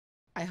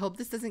I hope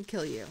this doesn't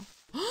kill you.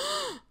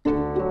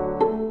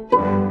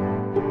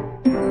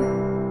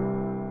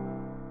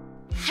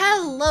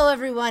 Hello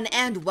everyone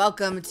and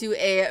welcome to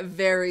a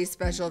very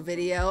special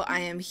video. I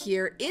am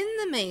here in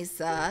the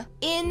Mesa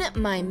in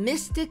my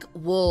Mystic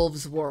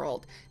Wolves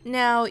world.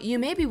 Now you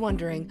may be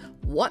wondering,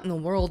 what in the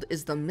world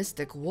is the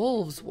Mystic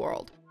Wolves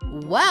world?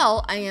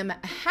 Well, I am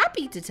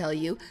happy to tell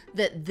you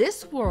that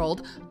this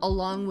world,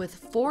 along with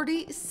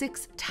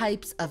 46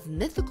 types of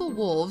mythical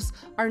wolves,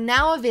 are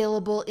now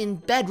available in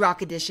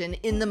Bedrock Edition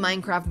in the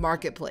Minecraft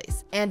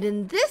Marketplace. And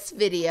in this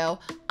video,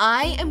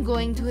 I am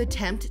going to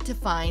attempt to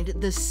find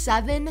the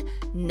 7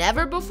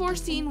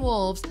 never-before-seen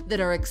wolves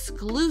that are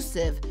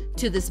exclusive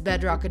to this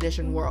Bedrock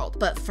Edition world.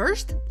 But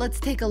first,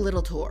 let's take a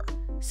little tour.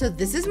 So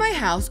this is my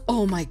house.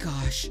 Oh my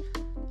gosh.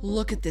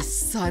 Look at this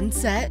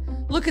sunset.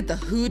 Look at the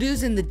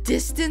hoodoos in the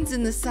distance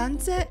in the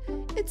sunset.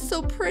 It's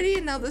so pretty,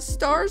 and now the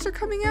stars are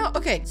coming out.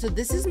 Okay, so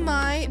this is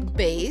my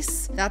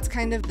base. That's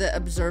kind of the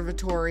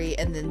observatory,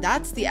 and then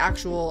that's the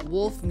actual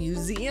wolf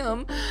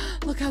museum.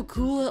 Look how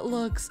cool it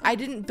looks. I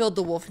didn't build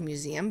the wolf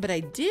museum, but I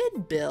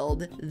did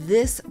build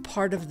this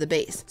part of the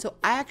base. So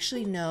I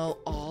actually know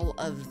all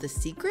of the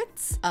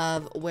secrets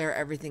of where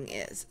everything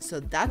is.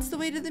 So that's the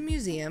way to the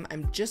museum.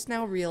 I'm just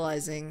now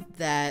realizing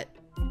that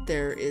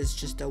there is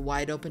just a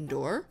wide open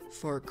door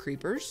for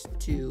creepers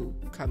to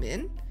come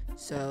in.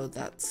 So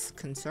that's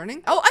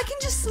concerning. Oh, I can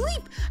just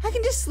sleep. I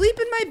can just sleep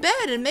in my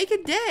bed and make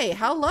a day.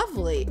 How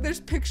lovely. There's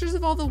pictures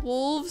of all the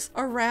wolves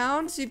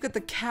around. So you've got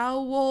the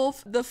cow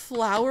wolf, the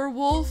flower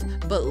wolf,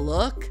 but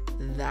look,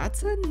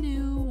 that's a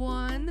new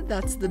one.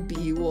 That's the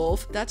bee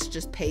wolf. That's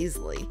just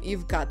Paisley.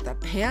 You've got the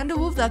panda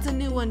wolf. That's a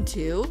new one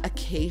too.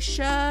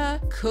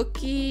 Acacia,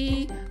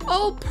 Cookie.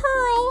 Oh,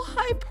 Pearl.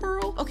 Hi,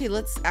 Pearl. Okay,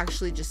 let's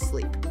actually just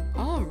sleep.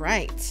 All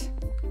right.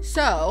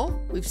 So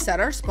we've set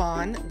our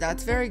spawn.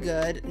 That's very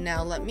good.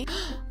 Now let me,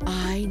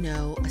 I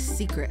know a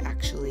secret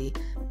actually,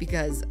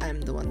 because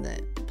I'm the one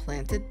that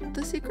planted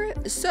the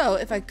secret. So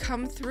if I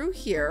come through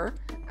here,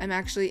 I'm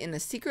actually in a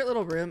secret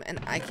little room and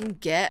I can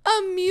get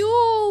a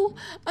mule.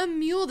 A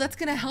mule that's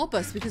gonna help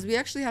us because we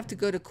actually have to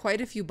go to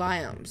quite a few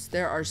biomes.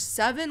 There are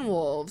 7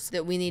 wolves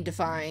that we need to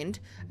find.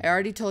 I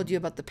already told you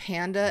about the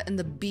panda and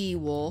the bee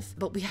wolf,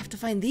 but we have to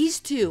find these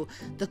 2,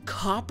 the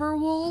copper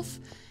wolf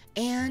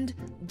and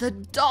the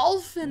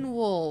dolphin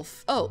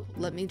wolf. Oh,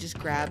 let me just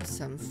grab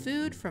some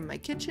food from my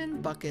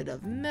kitchen. Bucket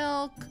of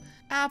milk,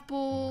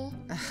 apple.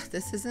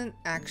 This isn't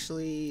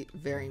actually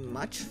very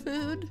much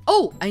food.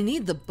 Oh, I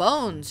need the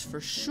bones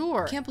for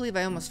sure. Can't believe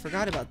I almost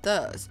forgot about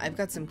those. I've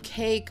got some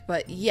cake,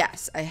 but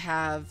yes, I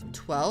have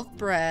 12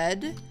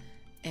 bread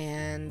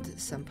and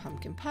some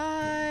pumpkin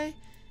pie.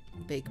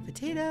 Baked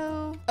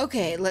potato.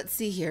 Okay, let's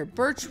see here.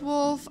 Birch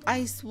wolf,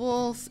 ice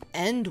wolf,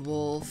 end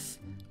wolf.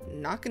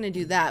 Not gonna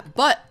do that,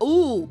 but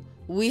ooh,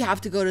 we have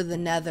to go to the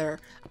nether.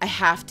 I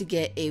have to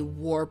get a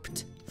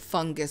warped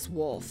fungus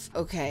wolf.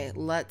 Okay,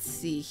 let's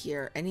see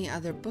here. Any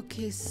other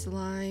bookcase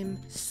slime,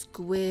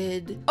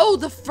 squid? Oh,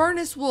 the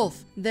furnace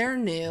wolf. They're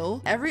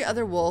new. Every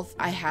other wolf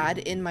I had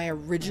in my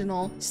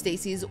original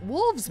Stacy's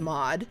Wolves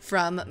mod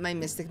from my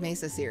Mystic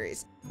Mesa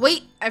series.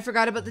 Wait, I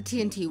forgot about the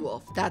TNT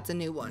wolf. That's a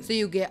new one. So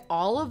you get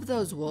all of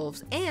those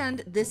wolves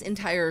and this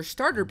entire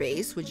starter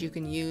base, which you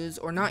can use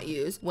or not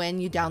use when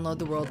you download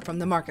the world from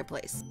the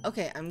marketplace.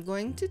 Okay, I'm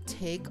going to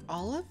take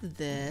all of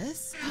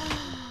this.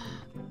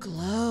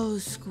 Glow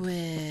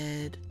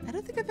squid. I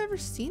don't think I've ever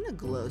seen a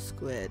glow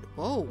squid.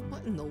 Whoa,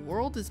 what in the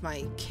world is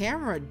my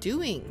camera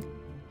doing?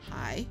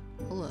 Hi,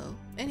 hello.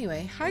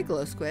 Anyway, hi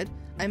glow squid.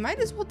 I might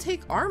as well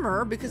take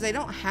armor because I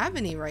don't have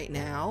any right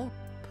now.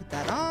 Put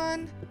that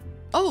on.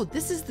 Oh,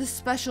 this is the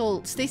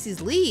special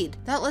Stacy's lead.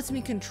 That lets me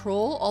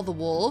control all the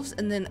wolves.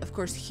 And then of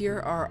course,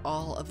 here are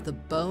all of the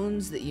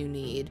bones that you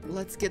need.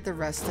 Let's get the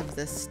rest of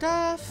this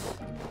stuff.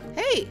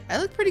 Hey, I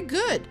look pretty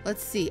good.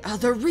 Let's see. Oh,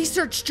 the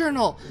research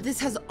journal.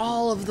 This has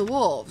all of the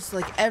wolves,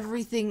 like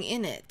everything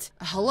in it.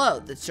 Hello,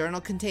 this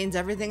journal contains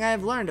everything I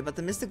have learned about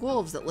the mystic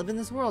wolves that live in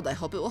this world. I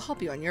hope it will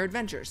help you on your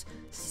adventures.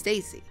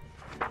 Stacy.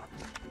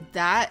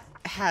 That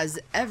has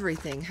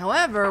everything.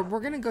 However, we're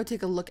gonna go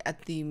take a look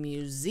at the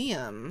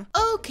museum.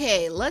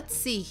 Okay, let's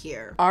see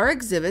here. Our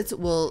exhibits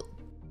will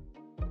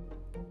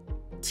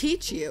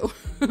teach you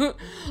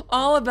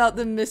all about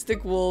the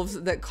mystic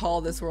wolves that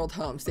call this world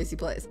home.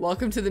 StacyPlays.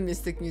 Welcome to the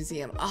Mystic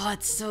Museum. Oh,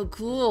 it's so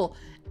cool.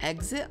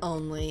 Exit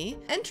only.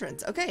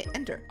 Entrance. Okay,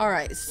 enter. All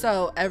right,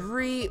 so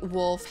every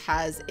wolf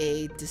has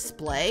a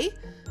display.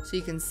 So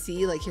you can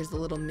see, like, here's the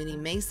little mini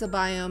mesa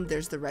biome.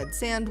 There's the red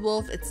sand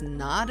wolf. It's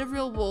not a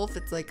real wolf.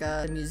 It's like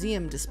a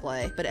museum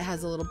display, but it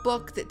has a little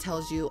book that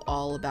tells you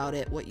all about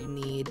it, what you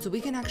need. So we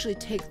can actually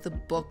take the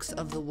books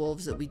of the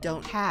wolves that we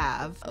don't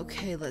have.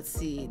 Okay, let's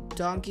see.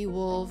 Donkey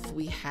wolf.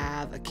 We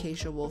have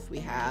acacia wolf. We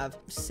have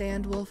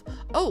sand wolf.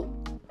 Oh,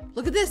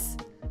 look at this.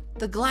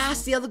 The glass.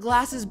 See how the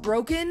glass is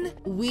broken?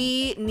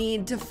 We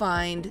need to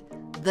find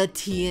the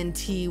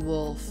TNT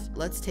wolf.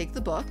 Let's take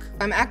the book.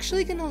 I'm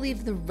actually gonna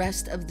leave the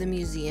rest of the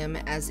museum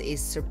as a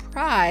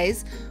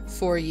surprise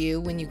for you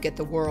when you get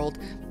the world,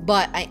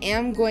 but I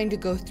am going to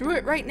go through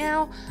it right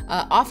now.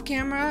 Off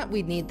camera,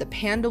 we need the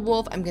panda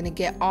wolf. I'm gonna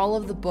get all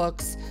of the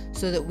books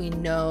so that we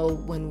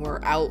know when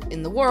we're out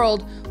in the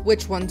world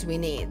which ones we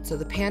need. So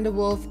the panda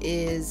wolf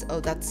is, oh,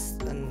 that's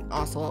an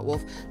ocelot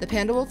wolf. The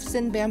panda wolf's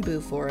in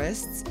bamboo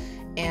forests,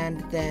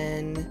 and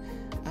then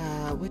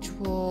which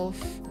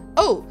wolf?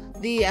 Oh,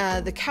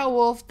 the cow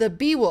wolf, the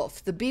bee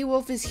wolf. The bee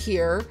wolf is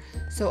here,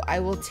 so I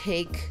will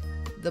take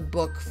the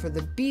book for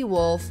the bee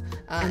wolf,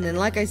 and then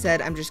like I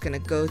said, I'm just gonna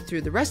go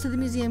through the rest of the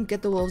museum,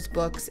 get the wolves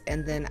books,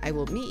 and then I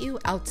will meet you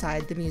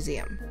outside the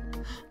museum.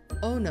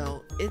 Oh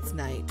no, it's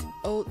night.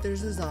 Oh,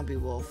 there's a zombie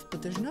wolf,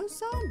 but there's no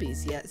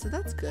zombies yet, so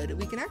that's good.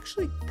 We can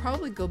actually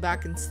probably go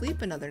back and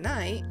sleep another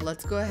night.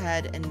 Let's go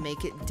ahead and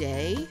make it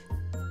day.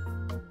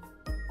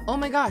 Oh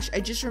my gosh,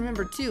 I just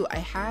remembered too, I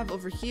have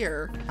over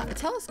here a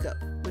telescope,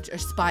 which a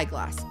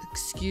spyglass,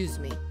 excuse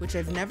me, which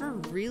I've never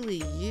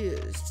really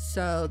used.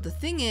 So the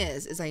thing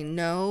is I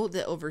know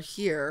that over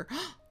here,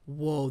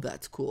 whoa,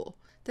 that's cool.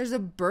 There's a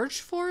birch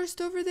forest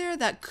over there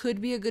that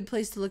could be a good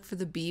place to look for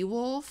the bee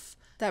wolf.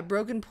 That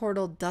broken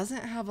portal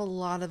doesn't have a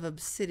lot of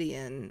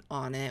obsidian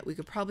on it. We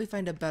could probably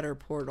find a better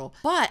portal.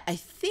 But I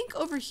think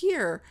over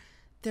here,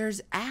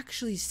 there's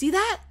actually, see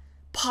that?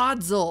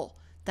 Podzol.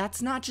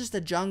 That's not just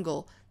a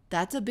jungle.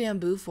 That's a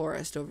bamboo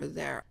forest over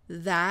there.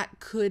 That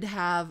could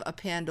have a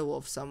panda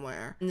wolf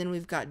somewhere. And then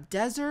we've got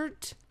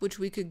desert, which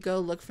we could go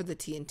look for the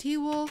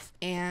TNT wolf.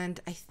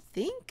 And I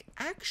think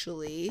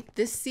actually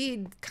this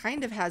seed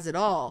kind of has it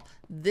all.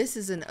 This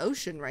is an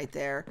ocean right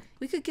there.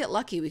 We could get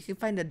lucky. We could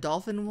find a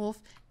dolphin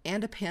wolf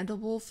and a panda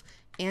wolf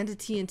and a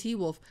TNT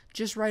wolf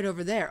just right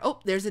over there.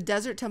 Oh, there's a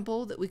desert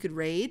temple that we could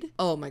raid.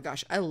 Oh my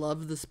gosh, I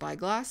love the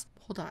spyglass.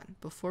 Hold on,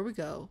 before we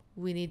go,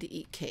 we need to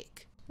eat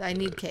cake. I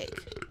need cake.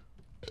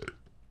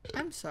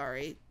 I'm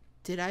sorry,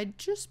 did I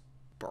just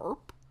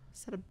burp?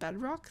 Is that a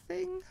bedrock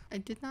thing? I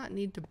did not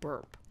need to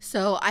burp.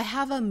 So I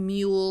have a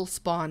mule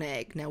spawn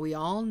egg. Now we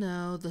all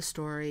know the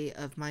story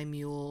of my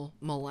mule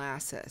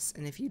Molasses.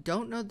 And if you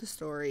don't know the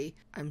story,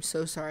 I'm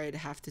so sorry to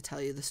have to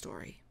tell you the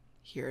story.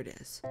 Here it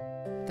is.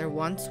 There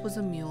once was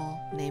a mule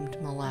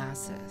named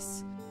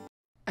Molasses.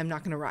 I'm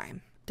not gonna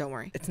rhyme, don't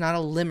worry. It's not a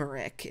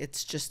limerick,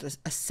 it's just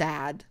a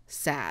sad,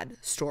 sad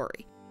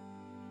story.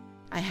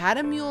 I had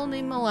a mule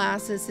named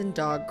Molasses in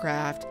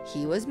Dogcraft.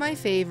 He was my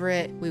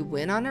favorite. We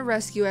went on a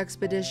rescue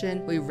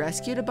expedition. We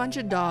rescued a bunch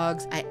of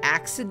dogs. I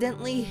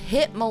accidentally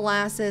hit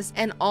Molasses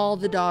and all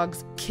the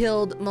dogs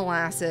killed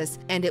Molasses,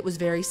 and it was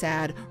very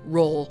sad.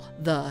 Roll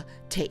the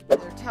tape. They're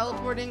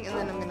teleporting, and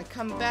then I'm gonna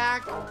come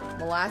back.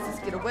 Molasses,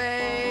 get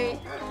away.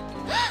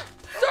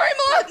 Sorry,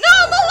 Molasses.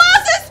 No,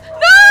 Molasses!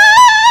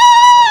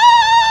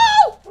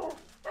 No!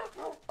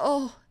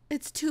 Oh.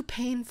 It's too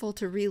painful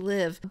to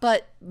relive,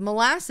 but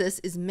molasses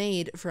is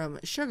made from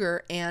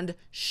sugar and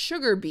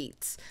sugar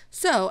beets.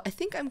 So I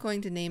think I'm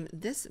going to name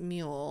this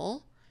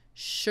mule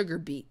Sugar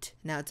Beet.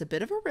 Now it's a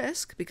bit of a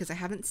risk because I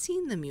haven't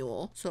seen the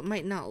mule, so it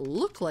might not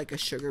look like a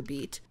sugar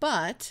beet,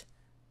 but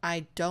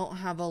I don't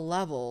have a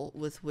level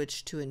with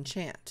which to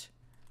enchant.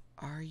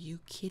 Are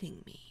you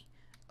kidding me?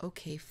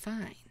 Okay,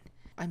 fine.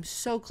 I'm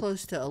so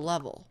close to a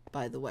level,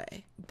 by the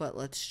way, but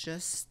let's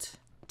just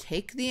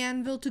take the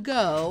anvil to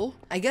go.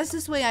 I guess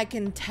this way I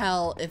can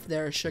tell if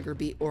they're a sugar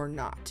beet or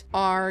not.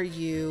 Are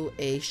you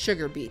a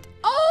sugar beet?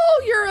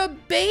 Oh, you're a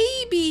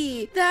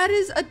baby. That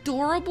is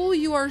adorable.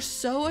 You are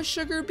so a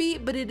sugar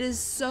beet, but it is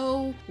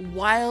so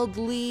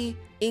wildly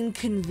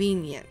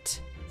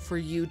inconvenient for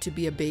you to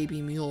be a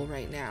baby mule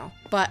right now.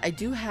 But I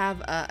do have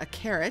a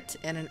carrot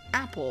and an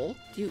apple.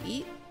 Do you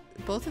eat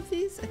both of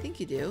these? I think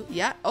you do.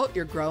 Yeah. Oh,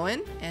 you're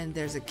growing. And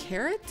there's a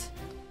carrot.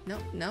 No,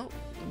 no.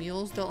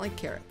 Mules don't like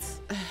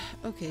carrots.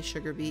 Okay,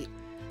 sugar beet.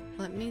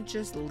 Let me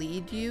just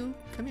lead you.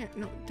 Come here.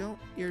 No, don't.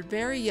 You're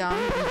very young.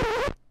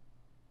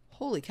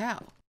 Holy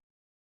cow.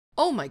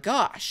 Oh my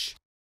gosh.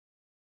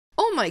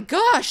 Oh my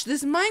gosh.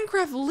 This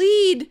Minecraft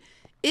lead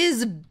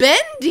is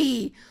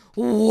bendy.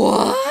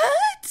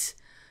 What?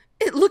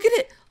 Look at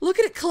it. Look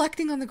at it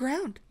collecting on the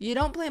ground. You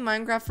don't play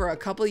Minecraft for a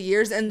couple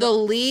years and the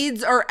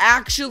leads are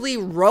actually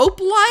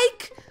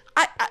rope-like?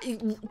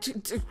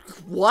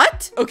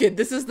 What? Okay,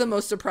 this is the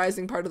most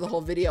surprising part of the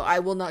whole video. I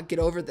will not get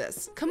over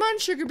this. Come on,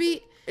 sugar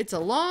beet. It's a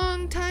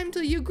long time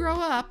till you grow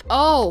up.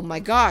 Oh my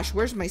gosh,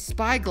 where's my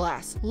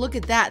spyglass? Look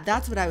at that.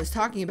 That's what I was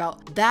talking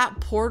about. That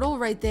portal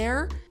right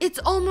there, it's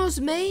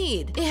almost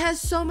made. It has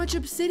so much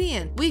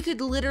obsidian. We could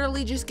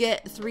literally just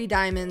get 3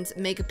 diamonds,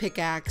 make a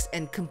pickaxe,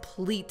 and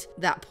complete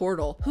that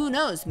portal. Who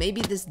knows?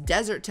 Maybe this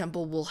desert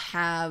temple will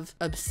have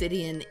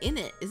obsidian in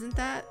it. Isn't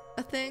that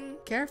a thing?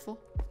 Careful,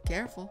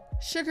 careful.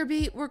 Sugar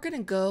Beet, we're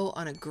gonna go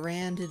on a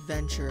grand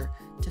adventure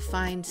to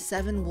find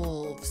 7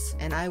 wolves,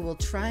 and I will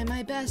try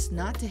my best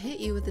not to hit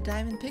you with the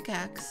diamond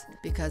pickaxe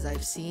because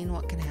I've seen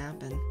what can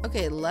happen.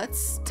 Okay,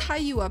 let's tie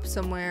you up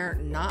somewhere,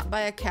 not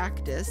by a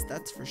cactus,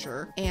 that's for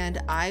sure,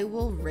 and I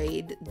will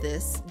raid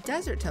this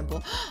desert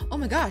temple. Oh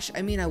my gosh,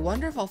 I mean, I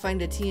wonder if I'll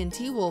find a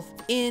TNT wolf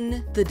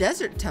in the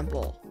desert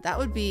temple. That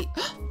would be,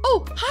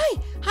 oh,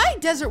 hi,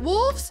 desert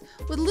wolves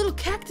with little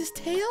cactus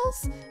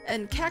tails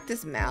and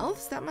cactus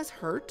mouths. That must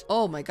hurt.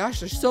 Oh my gosh,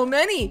 there's so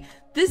many.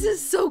 This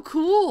is so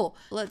cool.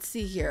 Let's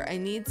see here. I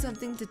need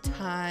something to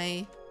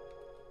tie.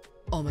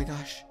 Oh my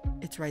gosh,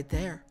 it's right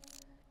there.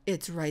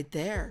 It's right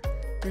there.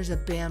 There's a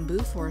bamboo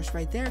forest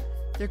right there.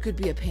 There could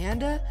be a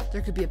panda.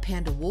 There could be a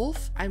panda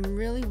wolf. I'm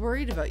really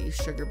worried about you,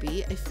 Sugar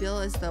Bee. I feel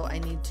as though I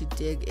need to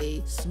dig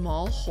a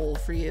small hole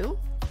for you.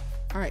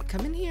 All right,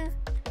 come in here.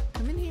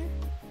 Come in here.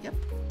 Yep.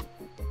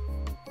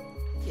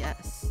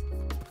 Yes.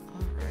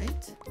 All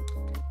right.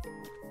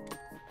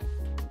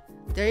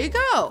 There you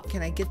go.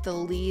 Can I get the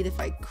lead if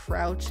I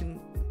crouch and...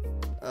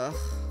 Ugh.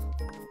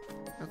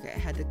 Okay, I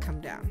had to come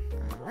down.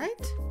 All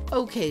right.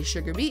 Okay,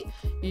 Sugar Beet,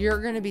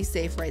 you're gonna be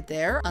safe right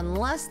there.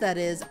 Unless that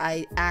is,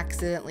 I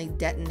accidentally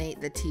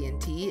detonate the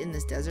TNT in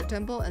this desert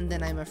temple, and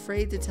then I'm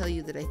afraid to tell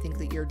you that I think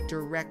that you're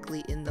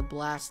directly in the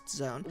blast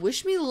zone.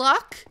 Wish me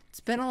luck.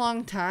 It's been a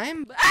long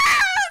time. Ah!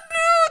 No,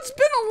 it's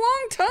been a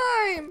long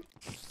time.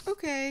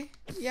 Okay,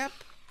 yep,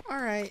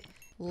 all right.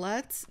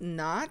 Let's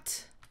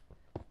not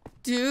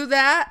do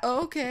that.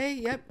 Okay,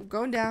 yep,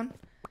 going down.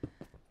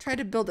 Try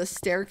to build a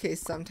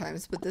staircase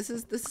sometimes, but this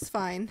is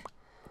fine.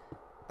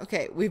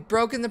 Okay, we've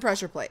broken the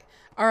pressure plate.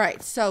 All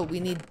right, so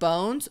we need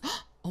bones.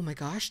 Oh my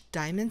gosh,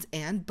 diamonds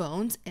and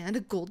bones and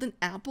a golden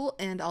apple,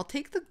 and I'll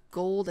take the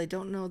gold. I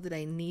don't know that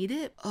I need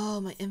it. Oh,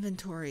 my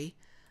inventory.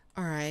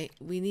 All right,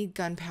 we need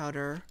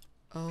gunpowder.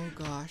 Oh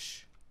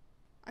gosh,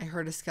 I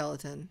heard a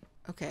skeleton.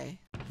 Okay.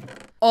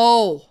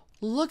 Oh,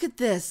 look at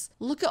this.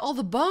 Look at all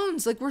the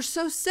bones. Like, we're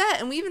so set,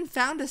 and we even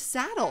found a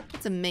saddle.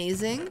 That's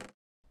amazing.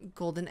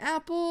 Golden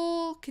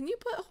apple. Can you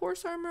put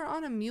horse armor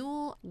on a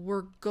mule?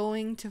 We're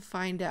going to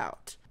find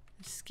out.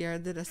 I'm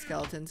scared that a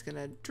skeleton's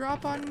gonna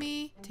drop on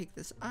me. Take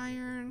this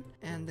iron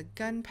and the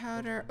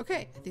gunpowder.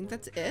 Okay, I think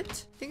that's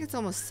it. I think it's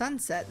almost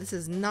sunset. This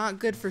is not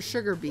good for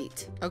Sugar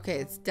Beet. Okay,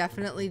 it's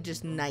definitely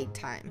just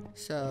nighttime,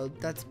 so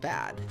that's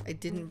bad. I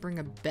didn't bring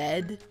a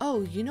bed.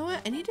 Oh, you know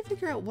what? I need to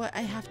figure out what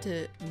I have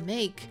to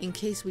make in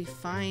case we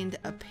find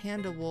a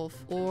panda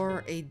wolf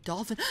or a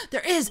dolphin.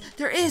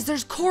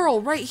 There's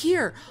coral right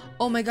here.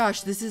 Oh my gosh,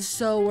 this is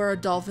so where a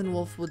dolphin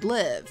wolf would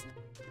live.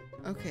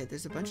 Okay,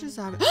 there's a bunch of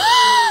zombies.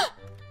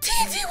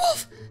 TNT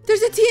wolf!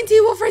 There's a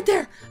TNT wolf right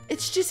there.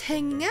 It's just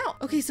hanging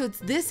out. Okay, so it's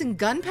this and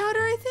gunpowder,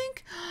 I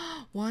think.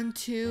 1,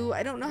 2.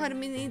 I don't know how to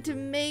need to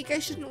make. I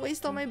shouldn't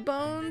waste all my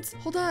bones.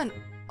 Hold on.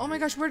 Oh my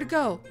gosh, where'd it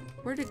go?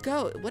 Where'd it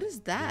go? What is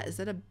that? Is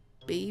that a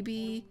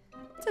baby?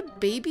 It's a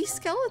baby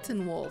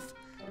skeleton wolf.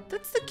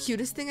 That's the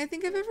cutest thing I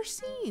think I've ever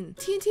seen.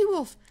 TNT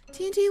wolf,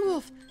 TNT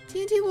wolf,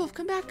 TNT wolf.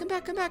 Come back, come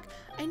back, come back.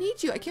 I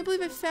need you. I can't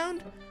believe I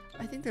found...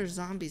 I think there's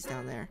zombies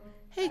down there.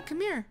 Hey,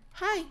 come here.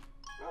 Hi.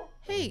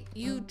 Hey,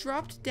 you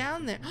dropped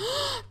down there.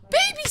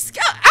 Baby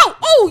skeleton! Ow!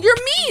 Oh, you're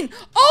mean!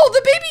 Oh,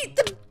 the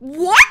baby...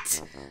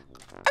 What?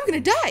 I'm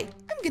gonna die.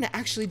 I'm gonna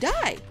actually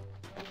die.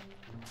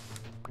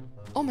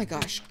 Oh my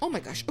gosh. Oh my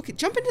gosh. Okay,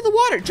 jump into the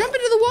water. Jump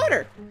into the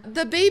water.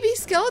 The baby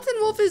skeleton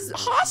wolf is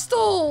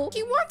hostile.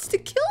 He wants to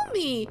kill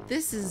me.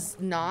 This is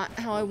not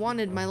how I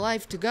wanted my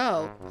life to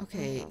go.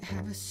 Okay,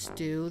 have a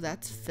stew.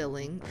 That's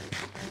filling.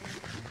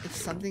 If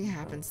something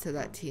happens to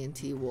that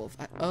TNT wolf...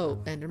 oh,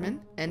 Enderman?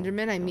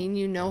 Enderman, I mean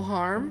you no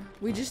harm.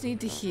 We just need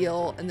to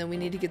heal, and then we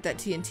need to get that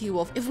TNT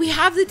wolf. If we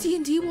have the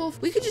TNT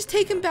wolf, we could just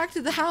take him back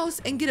to the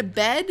house and get a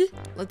bed.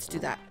 Let's do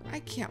that. I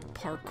can't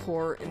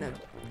parkour in a...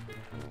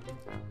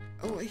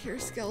 Oh, I hear a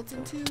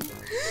skeleton too.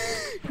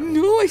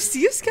 No, I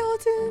see a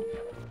skeleton.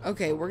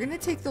 Okay, we're gonna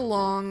take the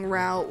long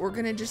route. We're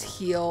gonna just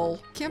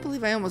heal. Can't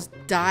believe I almost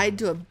died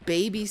to a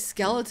baby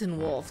skeleton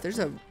wolf. There's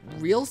a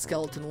real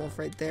skeleton wolf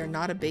right there,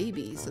 not a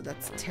baby, so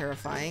that's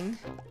terrifying.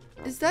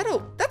 Is that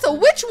that's a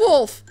witch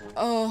wolf!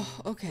 Oh,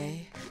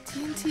 okay.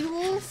 TNT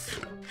wolf?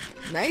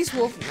 Nice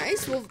wolf,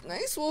 nice wolf,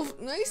 nice wolf,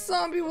 nice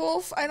zombie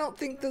wolf. I don't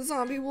think the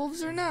zombie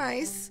wolves are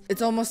nice.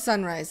 It's almost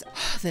sunrise.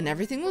 Then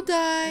everything will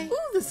die.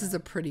 Ooh, this is a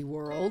pretty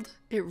world.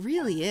 It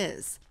really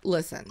is.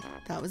 Listen,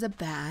 that was a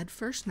bad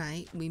first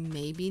night. We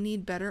maybe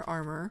need better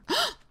armor.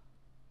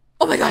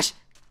 Oh my gosh,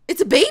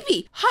 it's a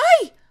baby.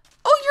 Hi.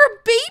 Oh, you're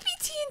a baby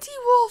TNT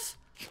wolf.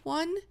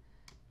 1,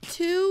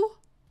 2.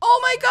 Oh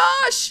my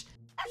gosh.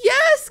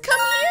 Yes, come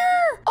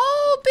here.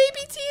 Oh,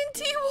 baby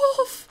TNT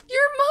wolf, you're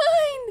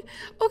mine.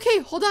 Okay,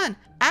 hold on.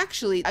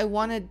 Actually, I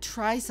want to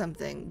try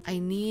something. I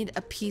need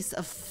a piece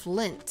of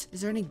flint.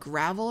 Is there any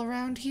gravel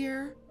around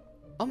here?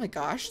 Oh my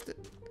gosh.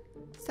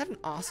 Is that an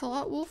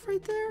ocelot wolf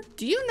right there?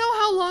 Do you know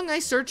how long I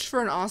searched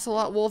for an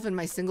ocelot wolf in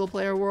my single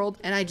player world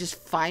and I just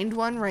find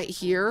one right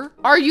here?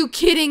 Are you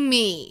kidding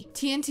me?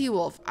 TNT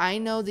wolf, I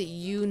know that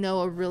you know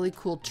a really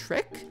cool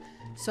trick.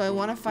 So I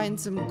want to find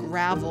some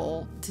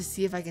gravel to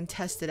see if I can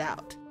test it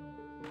out.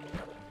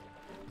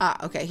 Ah,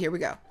 okay, here we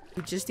go.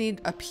 We just need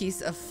a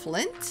piece of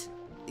flint.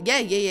 Yeah.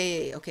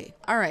 Okay.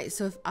 All right,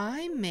 so if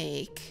I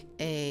make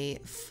a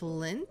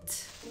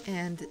flint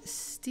and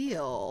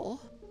steel.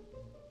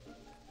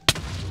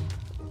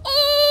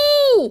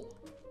 Oh!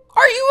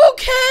 Are you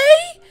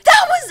okay?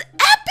 That was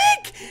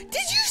epic!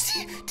 Did you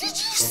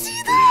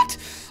see that?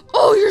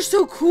 Oh, you're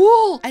so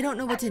cool. I don't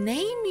know what to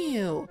name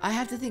you. I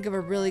have to think of a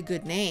really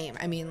good name.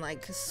 I mean,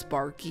 like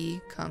Sparky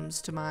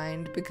comes to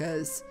mind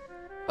because,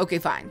 okay,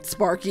 fine.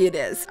 Sparky it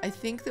is. I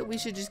think that we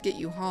should just get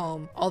you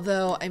home.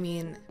 Although, I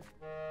mean,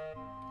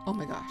 oh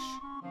my gosh.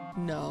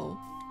 No.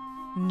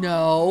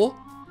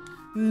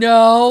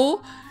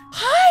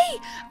 Hi,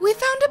 we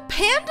found a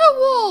panda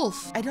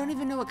wolf. I don't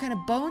even know what kind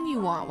of bone you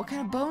want. What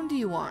kind of bone do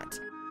you want?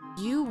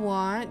 You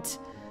want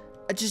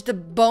just a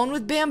bone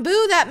with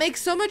bamboo. That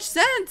makes so much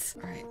sense.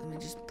 All right, let me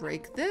just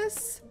break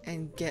this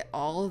and get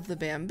all of the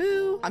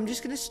bamboo. I'm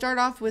just gonna start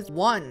off with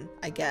one,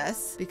 I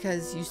guess,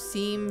 because you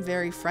seem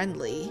very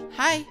friendly.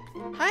 Hi.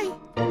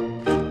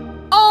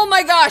 Oh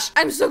my gosh,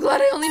 I'm so glad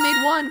I only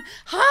made one.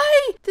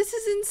 Hi, this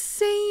is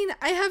insane.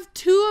 I have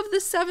 2 of the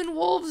 7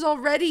 wolves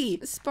already.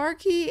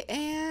 Sparky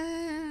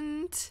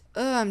and,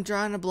 I'm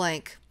drawing a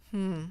blank.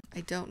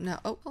 I don't know.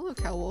 Oh, hello,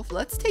 cow wolf.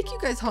 Let's take you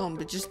guys home,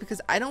 but just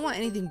because I don't want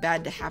anything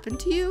bad to happen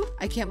to you.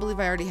 I can't believe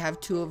I already have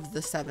 2 of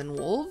the 7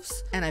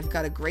 wolves, and I've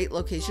got a great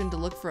location to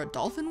look for a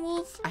dolphin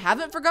wolf. I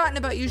haven't forgotten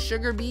about you,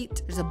 sugar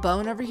beet. There's a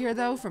bone over here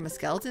though from a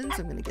skeleton,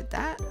 so I'm gonna get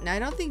that. Now I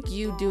don't think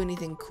you do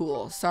anything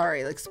cool.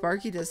 Sorry, like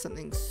Sparky does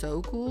something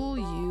so cool.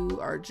 You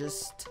are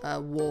just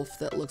a wolf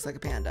that looks like a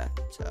panda.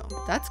 So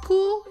that's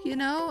cool, you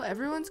know,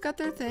 everyone's got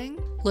their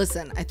thing.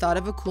 Listen, I thought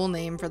of a cool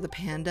name for the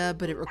panda,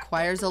 but it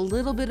requires a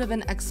little bit of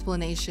an explanation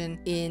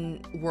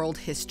in world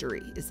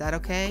history. Is that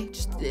okay?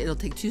 It'll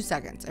take 2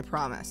 seconds, I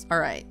promise. All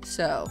right,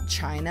 so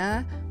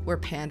China, where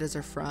pandas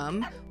are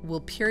from,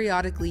 will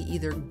periodically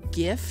either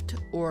gift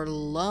or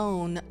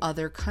loan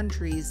other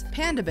countries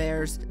panda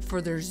bears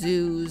for their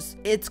zoos.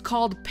 It's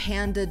called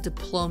panda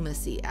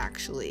diplomacy,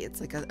 actually. It's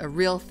like a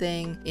real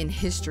thing in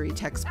history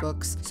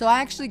textbooks. So I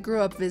actually grew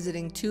up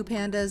visiting 2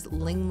 pandas,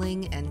 Ling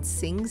Ling and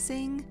Sing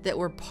Sing, that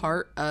were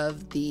part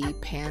of the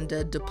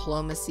panda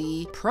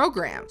diplomacy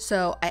program.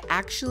 So I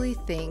actually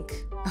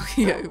think,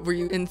 were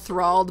you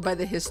enthralled by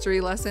the history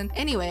lesson?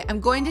 Anyway, I'm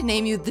going to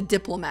name you the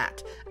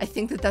Diplomat. I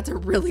think that that's a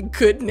really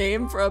good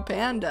name for a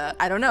panda.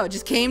 I don't know, it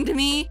just came to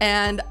me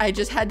and I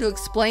just had to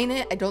explain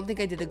it. I don't think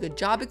I did a good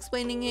job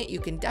explaining it. You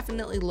can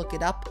definitely look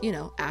it up, you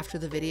know, after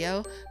the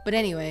video. But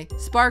anyway,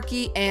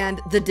 Sparky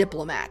and the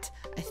Diplomat.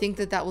 I think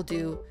that that will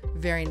do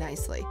very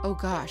nicely. Oh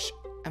gosh.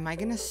 Am I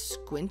gonna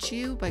squinch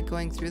you by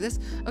going through this?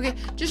 Okay,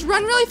 just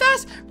run really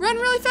fast. Run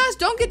really fast.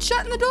 Don't get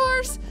shut in the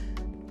doors.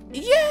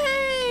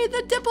 Yay,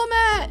 the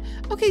Diplomat.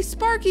 Okay,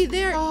 Sparky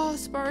there. Oh,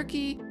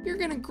 Sparky, you're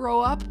gonna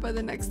grow up by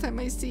the next time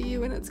I see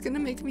you and it's gonna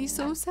make me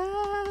so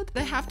sad.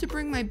 I have to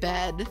bring my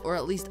bed, or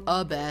at least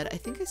a bed. I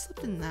think I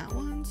slept in that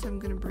one, so I'm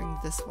gonna bring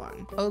this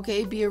one.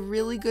 Okay, be a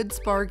really good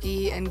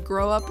Sparky and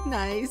grow up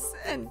nice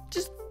and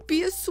just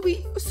be a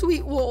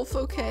sweet wolf,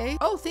 okay?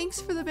 Oh, thanks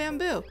for the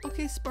bamboo.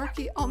 Okay,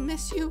 Sparky, I'll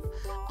miss you.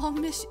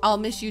 I'll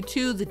miss you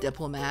too, the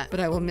Diplomat, but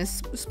I will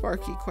miss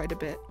Sparky quite a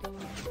bit.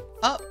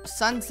 Oh,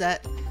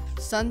 sunset.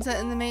 Sunset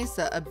in the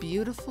Mesa, a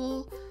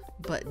beautiful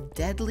but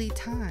deadly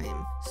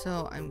time.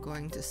 So I'm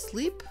going to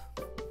sleep.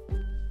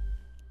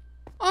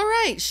 All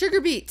right, Sugar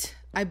Beet.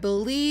 I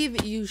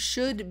believe you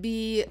should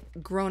be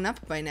grown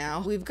up by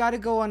now. We've got to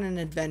go on an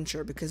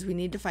adventure because we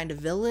need to find a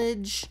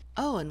village.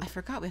 Oh, and I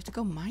forgot we have to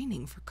go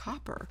mining for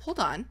copper. Hold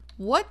on.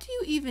 What do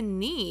you even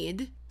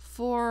need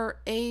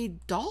for a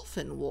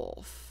dolphin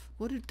wolf?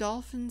 What do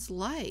dolphins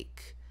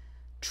like?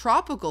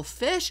 Tropical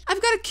fish?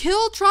 I've got to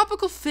kill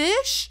tropical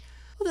fish?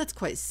 Well, that's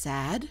quite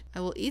sad.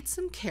 I will eat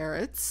some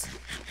carrots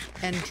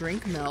and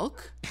drink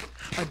milk.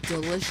 A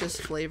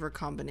delicious flavor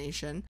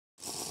combination.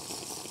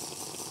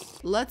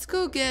 Let's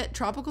go get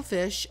tropical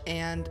fish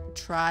and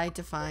try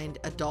to find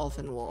a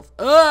dolphin wolf.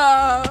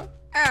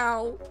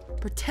 Ow.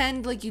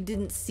 Pretend like you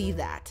didn't see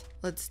that.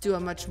 Let's do a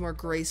much more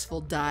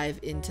graceful dive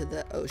into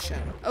the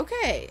ocean.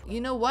 Okay, you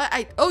know what?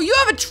 Oh, you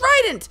have a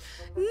trident!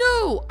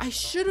 No, I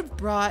should have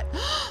brought...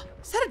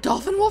 Is that a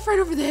dolphin wolf right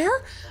over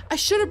there? I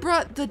should have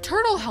brought the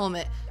turtle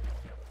helmet.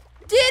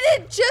 Did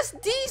it just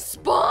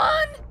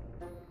despawn?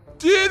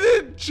 Did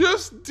it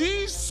just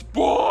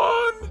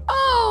despawn?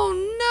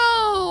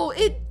 Oh no,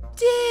 it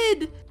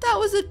did. That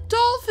was a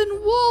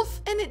dolphin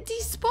wolf and it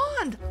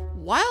despawned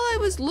while I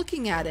was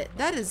looking at it.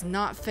 That is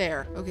not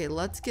fair. Okay,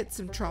 let's get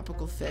some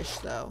tropical fish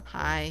though.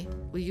 Hi,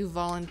 will you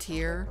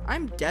volunteer?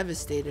 I'm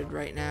devastated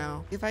right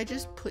now. If I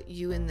just put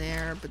you in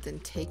there, but then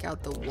take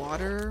out the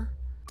water.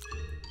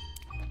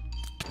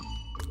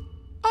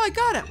 Oh, I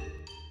got him.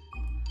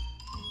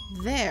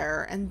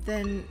 There, and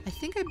then I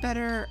think I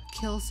better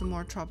kill some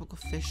more tropical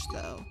fish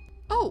though.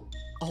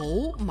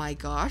 Oh my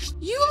gosh,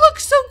 you look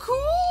so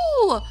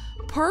cool!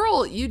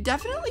 Pearl, you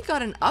definitely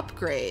got an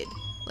upgrade.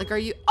 Like, are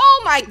you,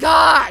 oh my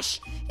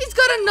gosh! He's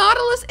got a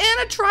nautilus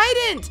and a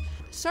trident!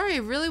 Sorry, I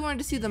really wanted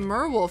to see the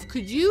merwolf.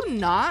 Could you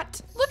not?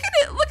 Look at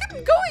it, look at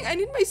him going. I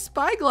need my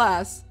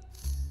spyglass.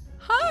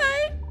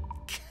 Hi.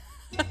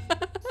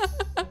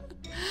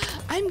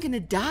 I'm gonna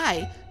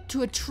die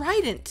to a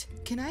trident.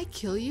 Can I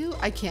kill you?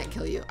 I can't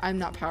kill you. I'm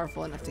not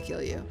powerful enough to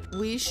kill you.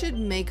 We should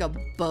make a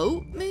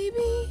boat,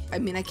 maybe? I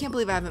mean, I can't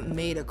believe I haven't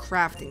made a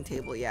crafting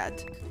table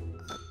yet.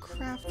 A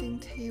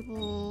crafting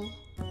table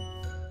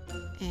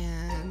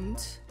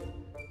and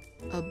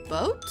a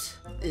boat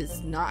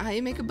is not how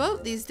you make a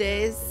boat these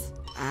days.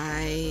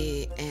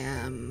 I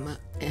am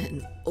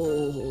an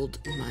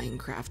old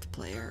Minecraft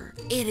player.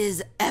 It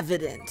is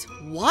evident.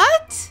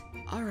 What?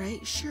 All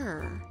right,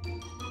 sure.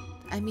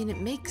 I mean,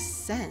 it makes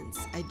sense.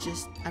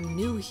 I'm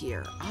new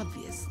here,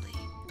 obviously.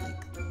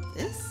 Like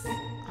this?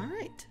 All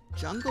right,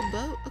 jungle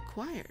boat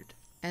acquired.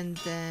 And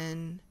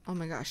then, oh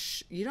my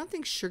gosh, you don't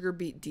think Sugar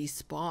Beet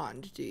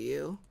despawned, do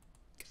you?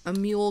 A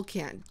mule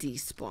can't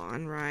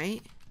despawn,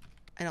 right?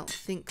 I don't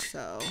think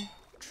so.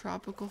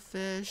 Tropical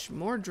fish,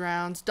 more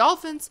drowns,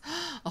 dolphins,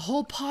 a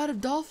whole pod of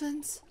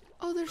dolphins.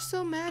 Oh, they're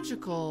so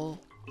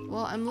magical.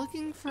 Well, I'm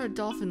looking for a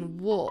dolphin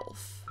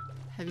wolf.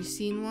 Have you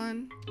seen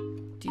one?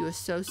 Do you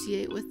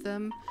associate with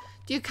them?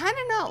 Do you kind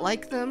of not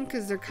like them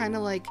because they're kind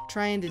of like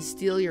trying to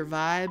steal your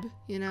vibe,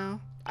 you know?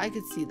 I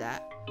could see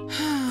that. I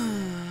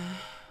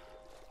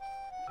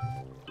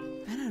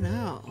don't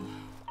know.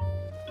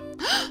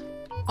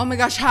 Oh my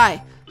gosh,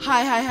 hi.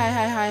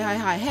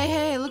 Hi.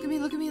 Hey, look at me.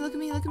 Look at me.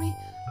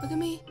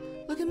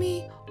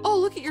 Oh,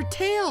 look at your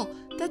tail.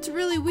 That's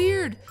really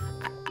weird.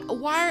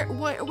 Where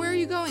are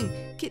you going?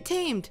 Get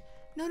tamed.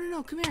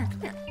 No, come here.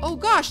 Oh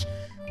gosh,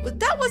 but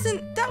that was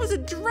a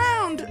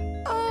drowned.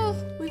 Oh,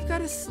 we've got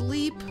to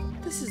sleep.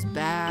 This is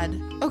bad.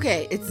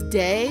 Okay, it's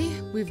day.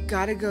 We've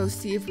got to go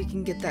see if we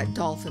can get that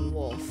dolphin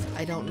wolf.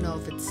 I don't know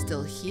if it's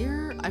still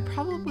here. I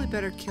probably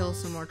better kill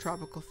some more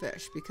tropical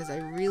fish because I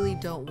really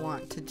don't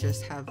want to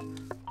just have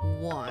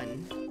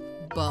one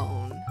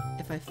bone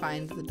if I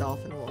find the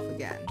dolphin wolf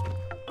again.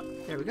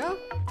 There we go.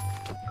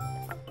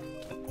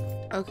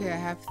 Okay, I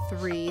have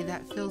 3.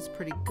 That feels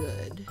pretty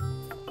good.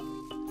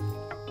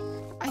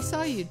 I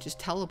saw you just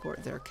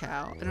teleport there,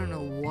 cow. I don't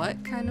know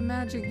what kind of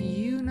magic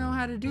you know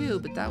how to do,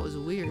 but that was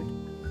weird.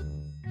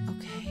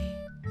 Okay.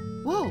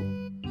 Whoa.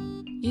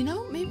 You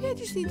know, maybe I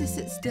just need to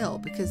sit still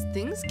because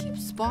things keep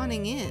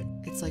spawning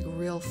in. It's like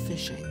real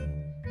fishing.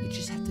 You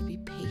just have to be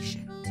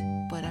patient.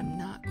 But I'm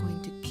not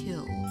going to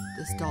kill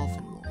this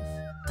dolphin wolf.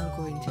 I'm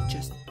going to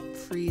just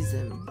freeze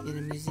him in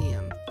a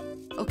museum.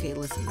 Okay,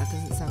 listen, that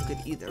doesn't sound good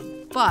either,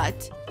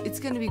 but it's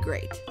gonna be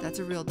great. That's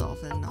a real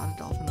dolphin, not a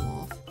dolphin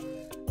wolf.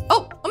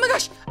 Oh my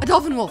gosh, a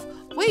dolphin wolf.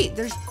 Wait,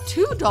 there's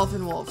 2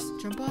 dolphin wolves.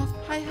 Jump off.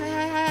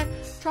 Hi.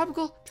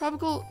 Tropical.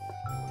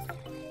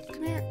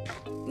 Come here.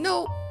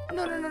 No.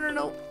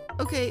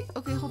 Okay,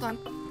 hold on.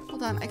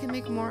 I can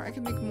make more.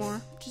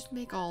 Just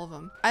make all of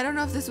them. I don't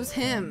know if this was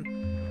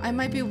him. I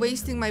might be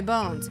wasting my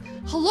bones.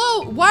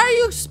 Hello, why are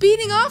you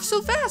speeding off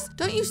so fast?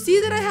 Don't you see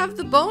that I have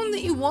the bone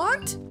that you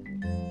want?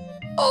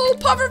 Oh,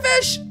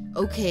 pufferfish!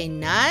 Okay,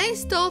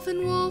 nice,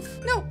 dolphin wolf.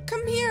 No,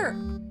 come here.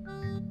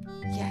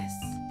 Yes.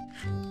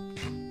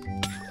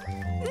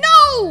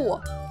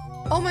 No!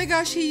 Oh my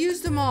gosh, he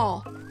used them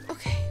all.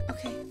 Okay.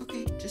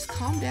 Just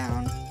calm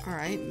down. All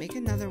right, make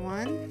another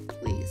one.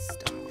 Please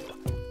stop.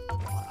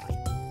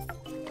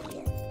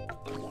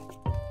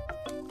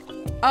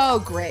 Oh,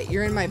 great.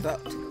 You're in my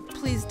boat.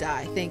 Please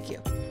die. Thank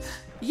you.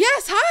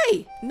 Yes,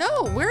 hi!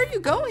 No, where are you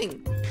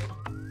going?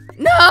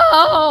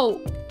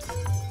 No!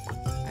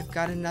 I've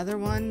got another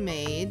one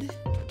made.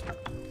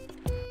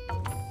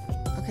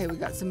 Okay, we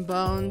got some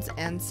bones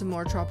and some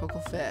more tropical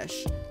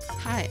fish.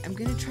 Hi, I'm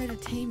gonna try to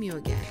tame you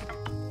again.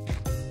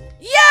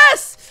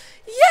 Yes!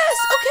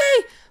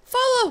 Okay!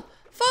 Follow,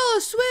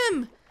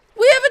 swim!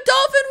 We have a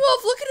dolphin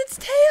wolf! Look at its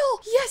tail!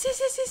 Yes!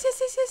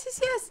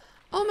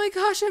 Oh my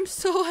gosh, I'm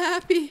so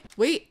happy.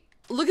 Wait,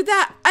 look at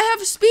that! I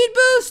have a speed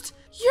boost!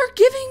 You're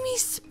giving me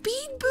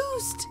speed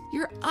boost!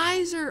 Your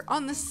eyes are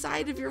on the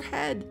side of your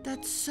head.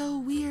 That's so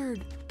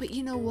weird. But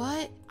you know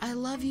what? I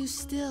love you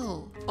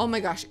still. Oh my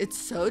gosh, it's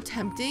so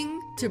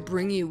tempting to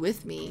bring you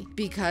with me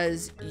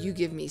because you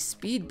give me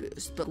speed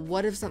boost. But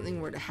what if something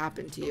were to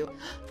happen to you?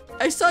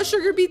 I saw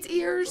Sugar Beet's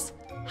ears.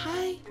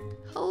 Hi.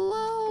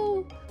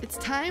 Hello. It's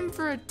time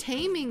for a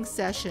taming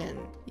session.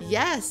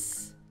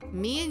 Yes.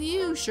 Me and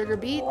you, Sugar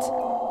Beet.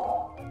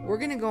 We're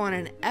gonna go on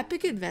an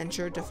epic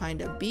adventure to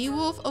find a bee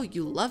wolf. Oh,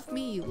 you love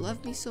me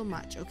so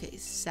much. Okay,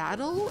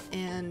 saddle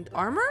and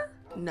armor?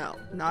 No,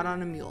 not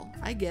on a mule.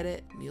 I get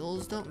it.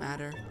 Mules don't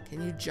matter.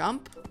 Can you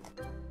jump?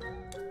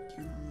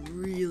 You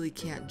really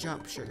can't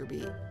jump, Sugar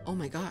Beet. Oh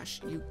my gosh,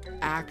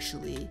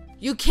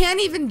 you can't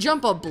even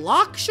jump a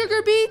block,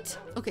 Sugar Beet?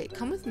 Okay,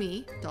 come with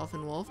me,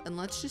 Dolphin Wolf, and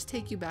let's just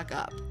take you back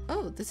up.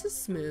 Oh, this is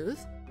smooth.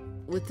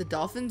 With the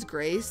dolphin's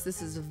grace,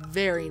 this is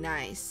very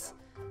nice.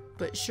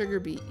 But Sugar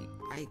Beet,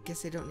 I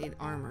guess I don't need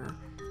armor.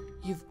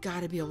 You've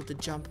got to be able to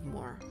jump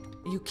more.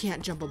 You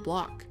can't jump a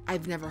block.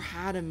 I've never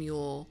had a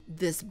mule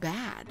this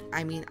bad.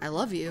 I mean, I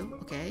love you,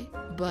 okay?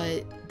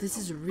 But this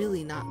is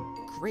really not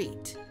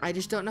great. I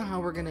just don't know how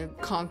we're gonna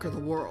conquer the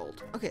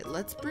world. Okay,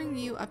 let's bring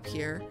you up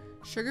here.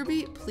 Sugar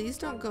Beet, please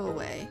don't go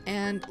away.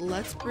 And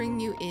let's bring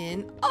you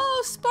in. Oh,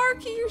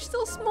 Sparky, you're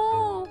still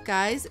small.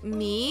 Guys,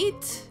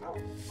 meet.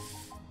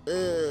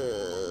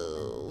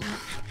 Ugh.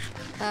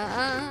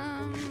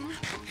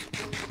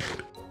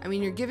 I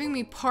mean, you're giving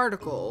me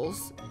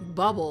particles,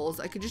 Bubbles.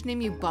 I could just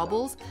name you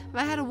Bubbles. Have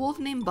I had a wolf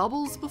named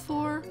Bubbles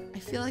before? I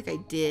feel like I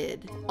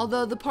did.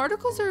 Although the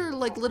particles are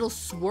like little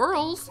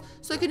swirls,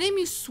 so I could name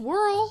you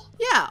Swirl.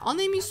 Yeah, I'll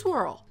name you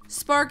Swirl.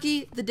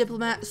 Sparky, the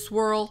diplomat,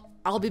 Swirl.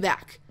 I'll be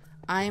back.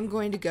 I am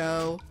going to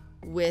go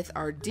with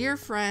our dear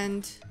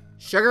friend,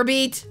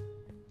 Sugarbeet.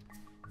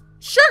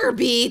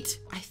 Sugarbeet!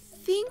 I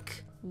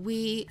think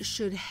we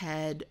should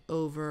head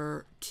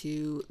over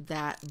to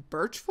that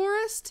birch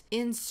forest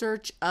in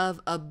search of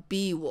a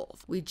bee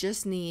wolf. We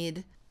just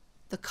need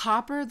the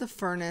copper, the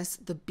furnace,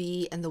 the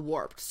bee, and the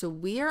warped. So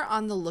we are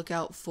on the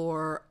lookout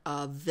for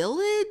a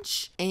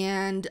village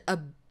and a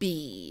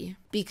bee.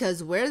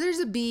 Because where there's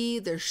a bee,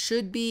 there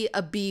should be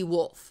a bee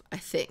wolf, I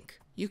think.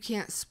 You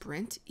can't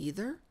sprint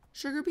either,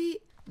 Sugarbeet.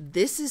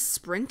 This is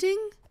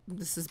sprinting?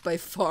 This is by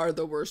far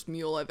the worst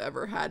mule I've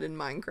ever had in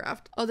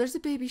Minecraft. Oh, there's a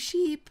baby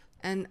sheep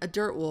and a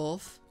dirt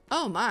wolf.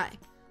 Oh my,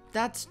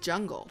 that's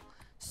jungle.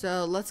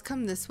 So let's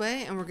come this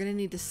way and we're gonna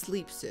need to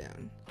sleep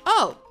soon.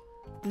 Oh,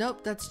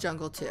 nope, that's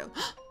jungle too.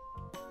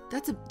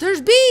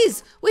 There's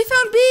bees! We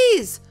found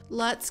bees!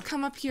 Let's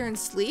come up here and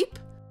sleep.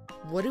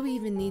 What do we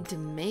even need to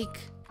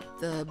make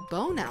the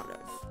bone out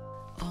of?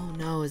 Oh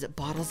no, is it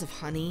bottles of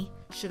honey?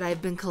 Should I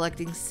have been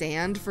collecting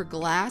sand for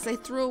glass? I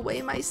threw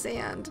away my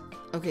sand.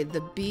 Okay,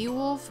 the bee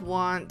wolf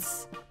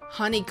wants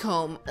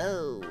honeycomb.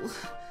 Oh,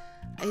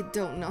 I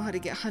don't know how to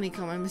get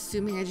honeycomb. I'm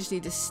assuming I just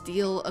need to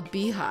steal a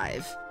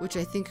beehive, which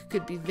I think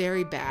could be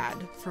very bad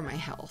for my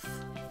health.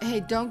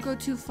 Hey, don't go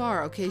too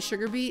far, okay,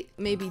 Sugarbeet?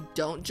 Maybe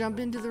don't jump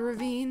into the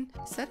ravine.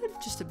 Is that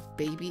just a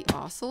baby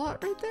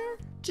ocelot right there?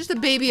 Just a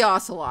baby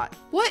ocelot.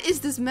 What is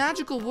this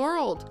magical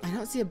world? I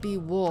don't see a bee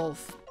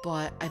wolf,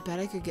 but I bet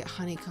I could get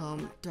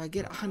honeycomb. Do I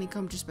get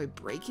honeycomb just by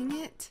breaking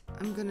it?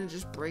 I'm gonna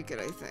just break it,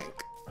 I think.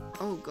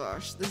 Oh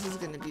gosh, this is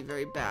gonna be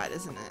very bad,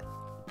 isn't it?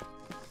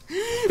 No,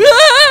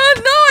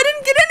 I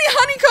didn't get any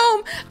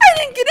honeycomb. I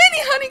didn't get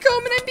any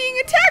honeycomb and I'm being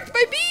attacked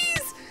by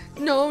bees.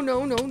 No,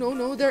 no, no, no,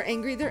 no. They're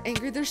angry. They're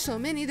angry. There's so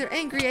many. They're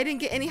angry. I didn't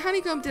get any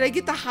honeycomb. Did I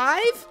get the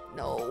hive?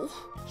 No.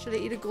 Should I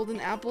eat a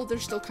golden apple? They're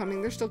still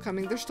coming. They're still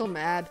coming. They're still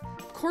mad.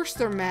 Of course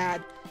they're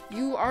mad.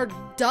 You are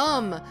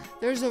dumb.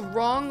 There's a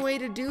wrong way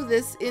to do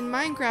this in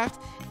Minecraft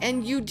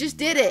and you just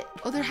did it.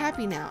 Oh, they're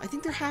happy now. I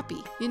think they're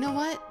happy. You know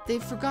what?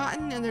 They've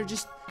forgotten and they're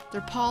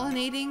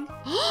pollinating.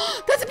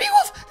 That's a bee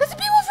wolf. That's a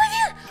bee wolf right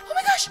here. Oh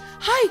my gosh.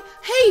 Hi.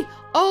 Hey.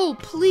 Oh,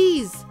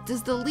 please.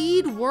 Does the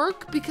lead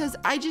work? Because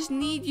I just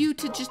need you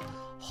to just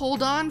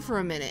hold on for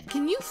a minute.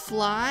 Can you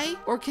fly?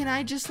 Or can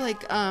I just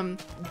like,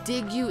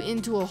 dig you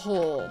into a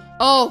hole?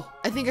 Oh,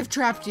 I think I've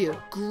trapped you.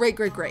 Great,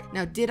 great, great.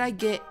 Now, did I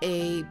get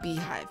a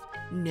beehive?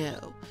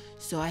 No.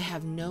 So I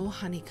have no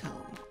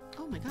honeycomb.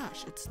 Oh my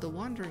gosh. It's the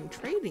wandering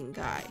trading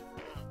guy.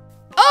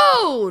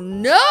 Oh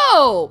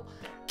no.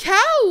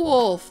 Cow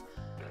wolf.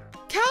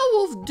 Cow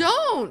wolf,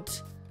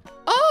 don't.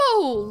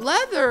 Oh,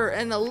 leather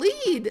and a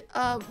lead.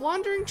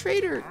 Wandering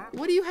trader,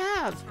 what do you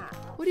have?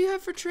 What do you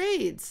have for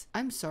trades?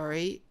 I'm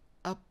sorry,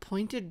 a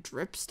pointed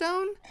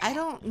dripstone? I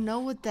don't know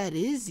what that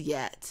is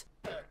yet.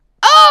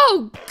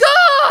 Oh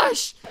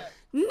gosh,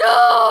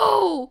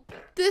 no.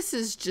 This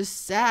is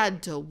just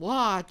sad to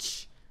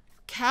watch.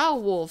 Cow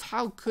wolf,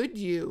 how could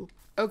you?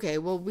 Okay,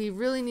 well, we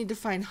really need to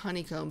find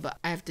honeycomb, but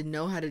I have to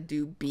know how to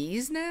do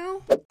bees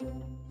now?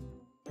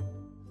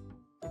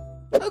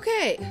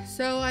 Okay,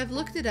 so I've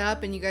looked it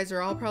up and you guys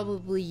are all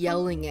probably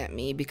yelling at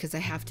me because I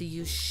have to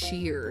use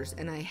shears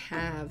and I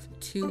have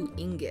 2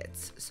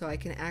 ingots, so I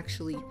can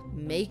actually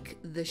make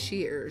the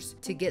shears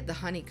to get the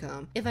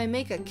honeycomb. If I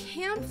make a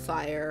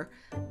campfire,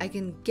 I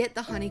can get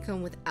the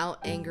honeycomb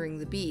without angering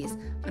the bees.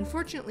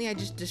 Unfortunately, I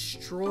just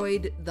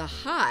destroyed the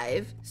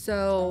hive,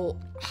 so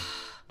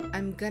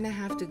I'm gonna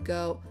have to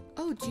go.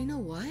 Oh, do you know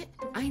what?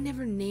 I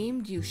never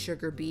named you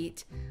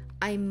Sugarbeet.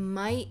 I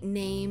might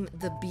name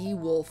the bee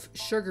wolf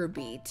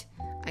Sugarbeet.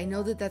 I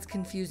know that that's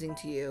confusing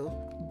to you,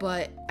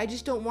 but I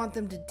just don't want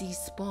them to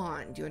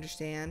despawn. Do you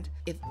understand?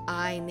 If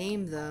I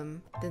name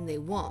them, then they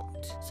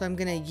won't. So I'm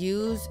gonna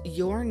use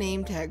your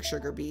name tag,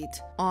 Sugarbeet,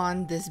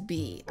 on this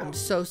bee. I'm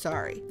so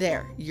sorry.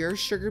 There, you're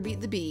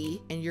Sugarbeet the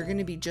bee, and you're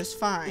gonna be just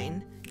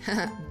fine.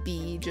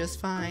 Be just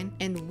fine.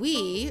 And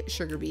we,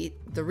 Sugarbeet,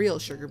 the real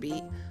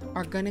Sugarbeet,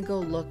 are gonna go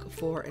look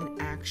for an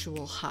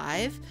actual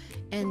hive.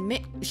 And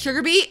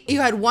Sugarbeet,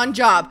 you had one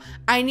job.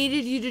 I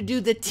needed you to do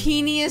the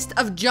teeniest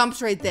of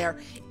jumps right there.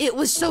 It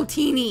was so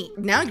teeny.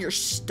 Now you're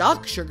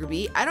stuck,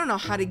 Sugarbeet. I don't know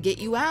how to get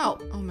you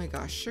out. Oh my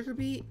gosh,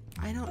 Sugarbeet,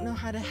 I don't know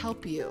how to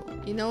help you.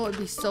 You know what would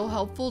be so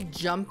helpful?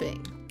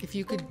 Jumping. If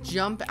you could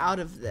jump out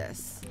of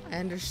this. I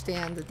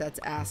understand that that's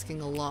asking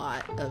a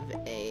lot of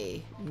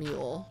a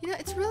mule. You know,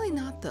 it's really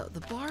not though.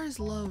 The bar is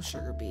low,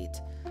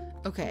 Sugarbeet.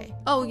 Okay.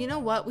 Oh, you know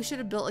what? We should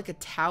have built like a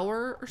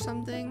tower or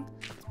something.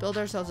 Let's build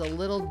ourselves a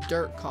little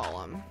dirt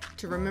column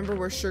to remember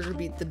where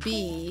Sugarbeet the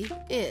bee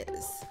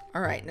is.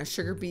 All right, now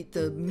Sugarbeet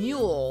the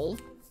mule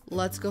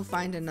Let's go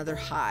find another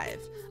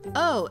hive.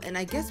 Oh, and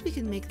I guess we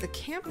can make the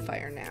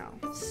campfire now.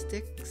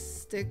 Stick,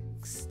 stick,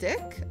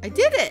 stick. I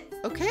did it.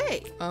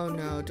 Okay. Oh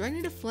no, do I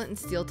need a flint and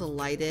steel to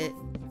light it?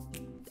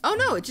 Oh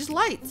no, it just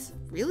lights.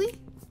 Really?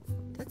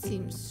 That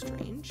seems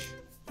strange.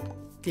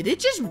 Did it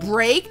just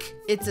break?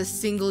 It's a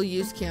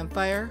single-use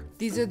campfire.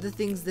 These are the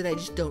things that I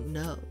just don't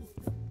know.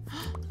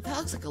 That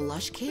looks like a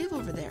lush cave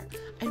over there.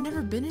 I've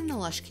never been in a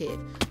lush cave.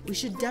 We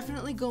should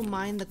definitely go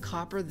mine the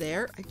copper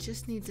there. I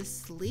just need to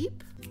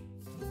sleep.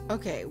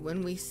 Okay,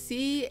 when we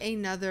see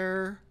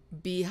another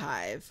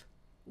beehive,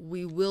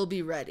 we will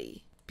be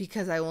ready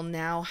because I will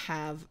now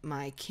have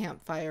my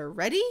campfire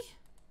ready.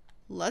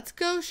 Let's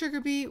go,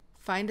 sugar bee.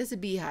 Find us a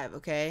beehive,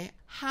 okay?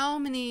 How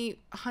many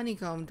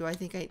honeycomb do I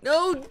think I...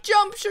 No,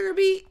 jump, sugar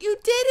bee. You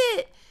did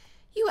it.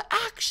 You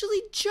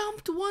actually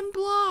jumped 1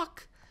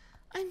 block.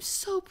 I'm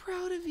so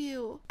proud of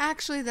you.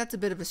 Actually, that's a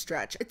bit of a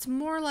stretch. It's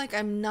more like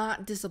I'm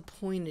not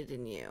disappointed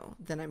in you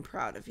than I'm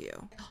proud of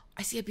you.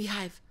 I see a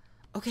beehive.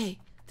 Okay,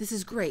 this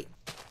is great.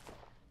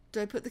 Do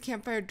I put the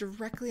campfire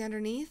directly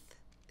underneath?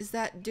 Is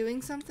that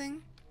doing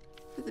something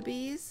for the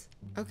bees?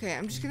 Okay,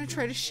 I'm just gonna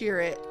try to shear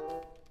it.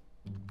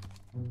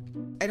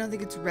 I don't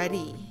think it's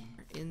ready.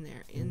 In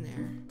there, in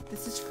there.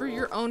 This is for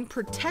your own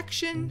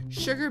protection,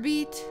 sugar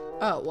beet.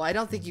 Oh, well, I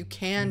don't think you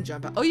can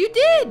jump out. Oh, you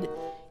did!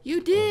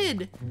 You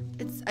did!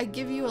 I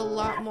give you a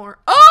lot more.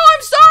 Oh,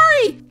 I'm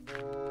sorry!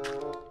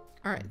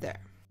 All right, there.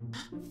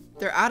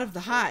 They're out of the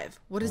hive.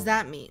 What does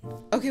that mean?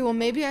 Okay, well,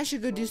 maybe I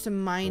should go do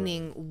some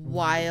mining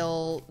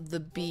while the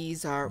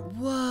bees are,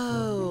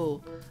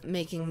 whoa,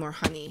 making more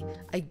honey.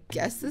 I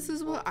guess this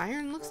is what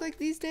iron looks like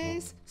these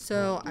days.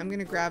 So I'm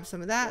gonna grab some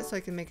of that so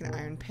I can make an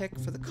iron pick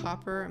for the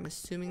copper. I'm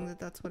assuming that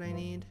that's what I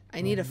need.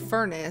 I need a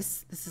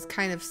furnace. This is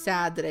kind of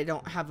sad that I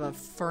don't have a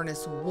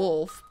furnace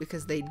wolf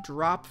because they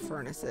drop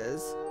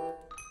furnaces.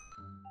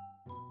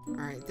 All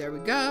right, there we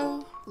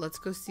go. Let's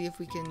go see if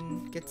we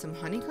can get some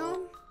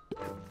honeycomb.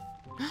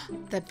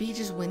 That bee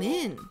just went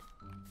in.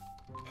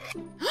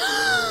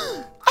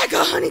 I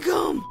got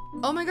honeycomb.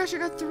 Oh my gosh, I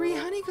got 3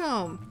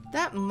 honeycomb.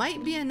 That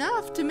might be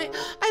enough to make...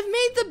 I've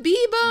made the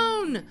bee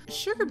bone.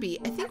 Sugar bee,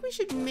 I think we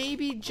should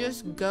maybe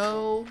just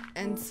go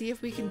and see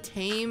if we can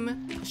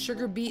tame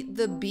Sugar Beet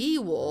the bee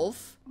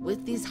wolf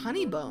with these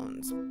honey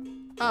bones.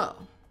 Oh.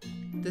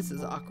 This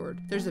is awkward.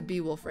 There's a bee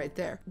wolf right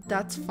there.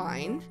 That's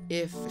fine.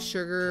 If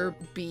Sugar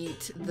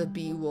Beet the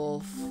bee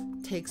wolf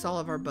takes all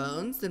of our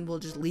bones, then we'll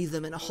just leave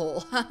them in a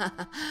hole.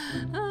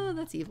 Oh,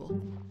 that's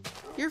evil.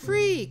 You're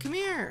free. Come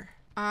here.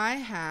 I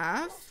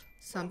have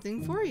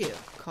something for you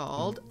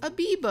called a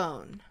bee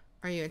bone.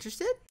 Are you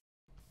interested?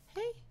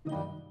 Hey.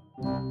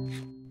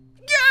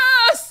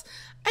 Yes!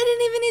 I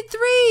didn't even need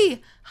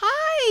 3.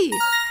 Hi.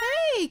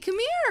 Hey, come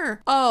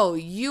here. Oh,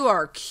 you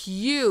are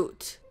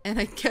cute. And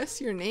I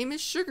guess your name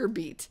is Sugar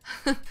Beet.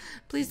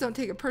 Please don't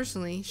take it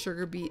personally,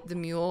 Sugar Beet the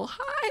mule.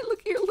 Hi, look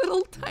at your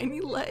little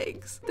tiny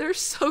legs. They're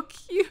so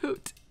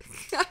cute.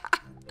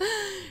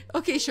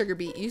 Okay, Sugar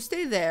Beet, you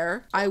stay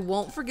there. I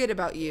won't forget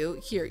about you.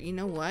 Here, you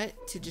know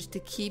what? To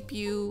keep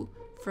you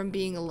from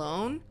being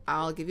alone,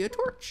 I'll give you a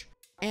torch.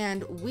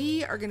 And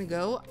we are gonna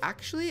go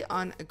actually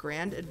on a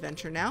grand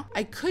adventure now.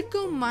 I could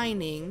go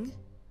mining.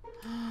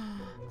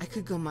 I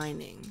could go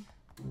mining.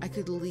 I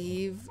could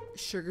leave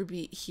Sugar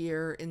Beet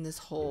here in this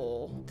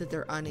hole that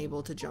they're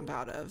unable to jump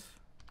out of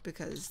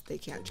because they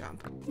can't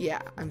jump.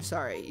 Yeah, I'm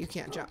sorry, you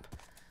can't jump.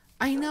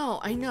 I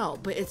know,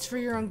 but it's for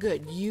your own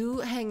good.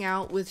 You hang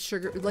out with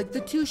Sugar, like the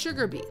 2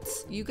 Sugar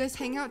Beets. You guys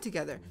hang out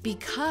together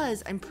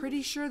because I'm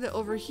pretty sure that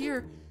over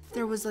here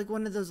there was like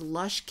one of those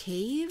lush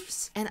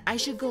caves and I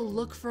should go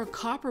look for a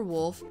copper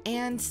wolf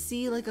and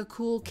see like a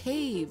cool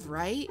cave,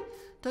 right?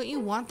 Don't you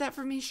want that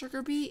for me,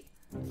 Sugar Beet?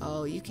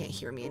 Oh, you can't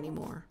hear me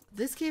anymore.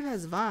 This cave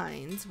has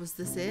vines. Was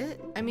this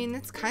it? I mean,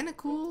 it's kind of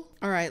cool.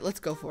 All right, let's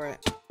go for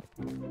it.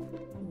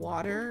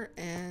 Water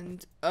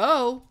and...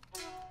 Oh!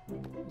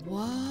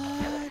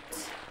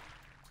 What?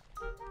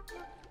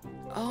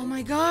 Oh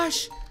my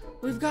gosh!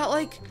 We've got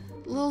like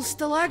little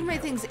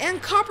stalagmite things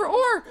and copper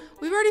ore!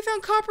 We've already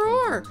found copper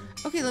ore!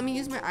 Okay, let me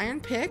use my iron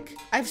pick.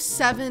 I have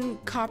 7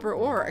 copper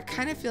ore. I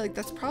kind of feel like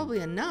that's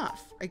probably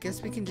enough. I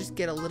guess we can just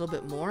get a little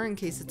bit more in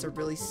case it's a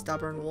really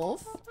stubborn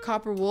wolf.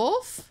 Copper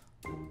wolf?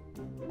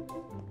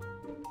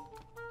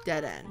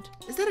 Dead end.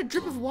 Is that a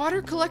drip of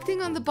water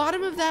collecting on the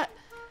bottom of that?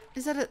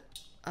 Is that a...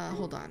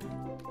 hold on.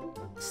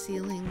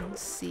 Ceiling,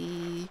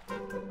 C,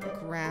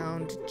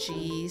 ground,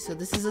 G. So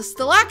this is a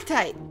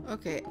stalactite.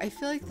 Okay, I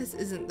feel like this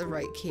isn't the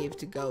right cave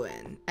to go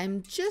in.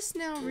 I'm just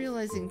now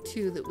realizing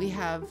too that we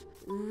have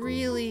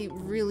really,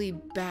 really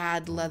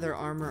bad leather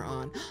armor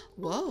on.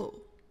 Whoa.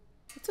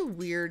 That's a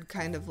weird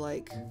kind of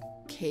like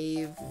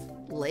cave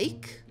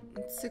lake.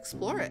 Let's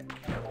explore it.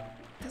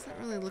 Doesn't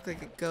really look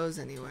like it goes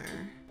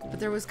anywhere. But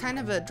there was kind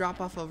of a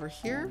drop off over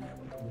here.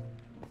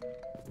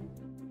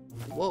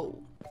 Whoa.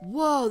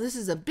 Whoa, this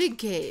is a big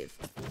cave.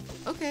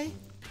 Okay.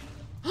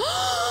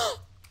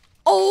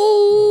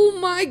 Oh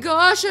my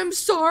gosh, I'm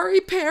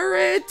sorry,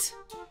 parrot.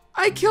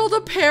 I killed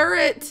a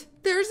parrot.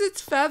 There's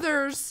its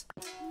feathers.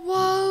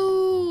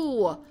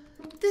 Whoa.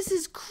 This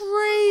is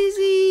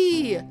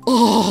crazy.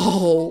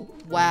 Oh,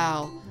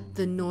 wow.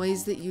 The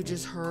noise that you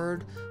just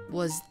heard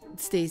was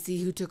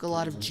Stacy, who took a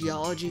lot of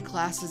geology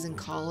classes in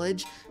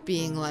college,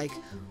 being like,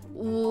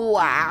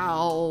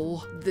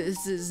 wow,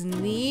 this is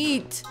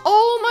neat.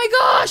 Oh my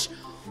gosh.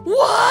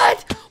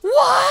 What?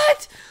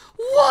 What?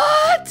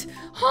 What?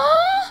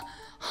 Huh?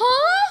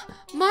 Huh?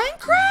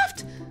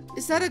 Minecraft?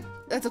 Is that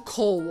that's a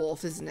coal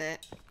wolf, isn't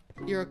it?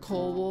 You're a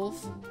coal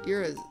wolf.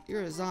 You're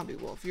a zombie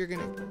wolf. You're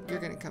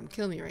gonna come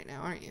kill me right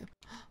now, aren't you?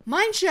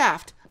 Mine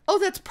shaft. Oh,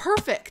 that's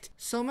perfect.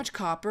 So much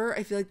copper.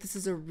 I feel like this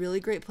is a really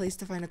great place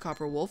to find a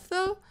copper wolf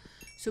though.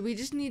 So we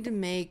just need to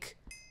make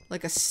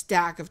like a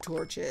stack of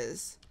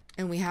torches.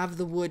 And we have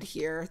the wood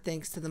here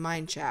thanks to the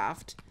mine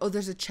shaft. Oh,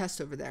 there's a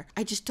chest over there.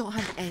 I just don't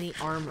have any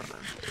armor.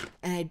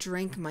 And I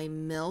drank my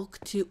milk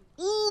too.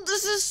 Ooh,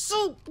 this is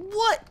so,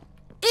 what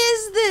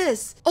is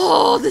this?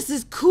 Oh, this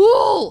is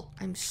cool.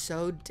 I'm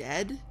so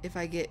dead if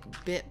I get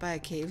bit by a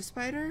cave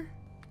spider.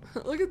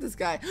 Look at this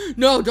guy.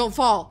 No, don't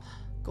fall.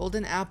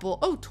 Golden apple.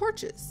 Oh,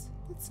 torches.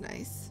 That's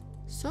nice.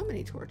 So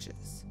many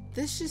torches.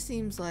 This just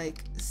seems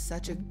like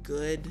such a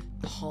good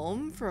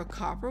home for a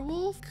copper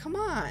wolf. Come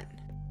on.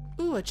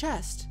 Ooh, a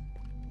chest.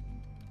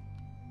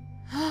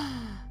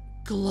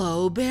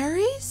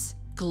 Glowberries?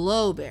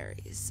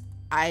 Glowberries.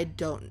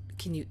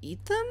 Can you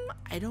eat them?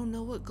 I don't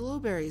know what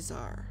glowberries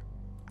are.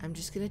 I'm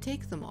just gonna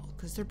take them all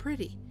because they're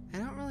pretty. I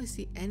don't really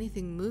see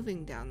anything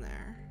moving down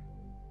there.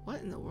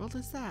 What in the world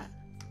is that?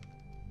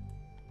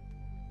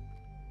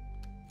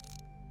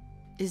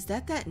 Is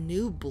that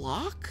new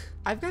block?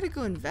 I've got to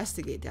go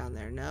investigate down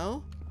there,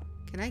 no?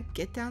 Can I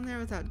get down there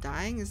without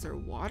dying? Is there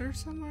water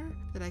somewhere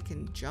that I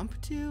can jump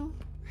to?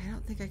 I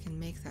don't think I can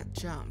make that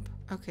jump.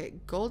 Okay,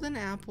 golden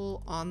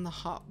apple on the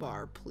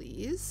hotbar,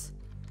 please.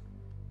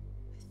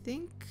 I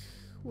think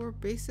we're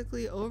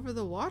basically over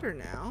the water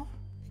now.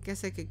 I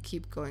guess I could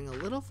keep going a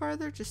little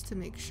farther just to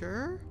make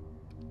sure.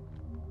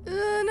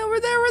 No, we're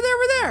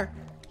there.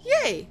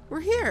 Yay,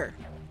 we're here.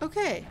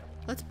 Okay,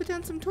 let's put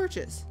down some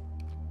torches.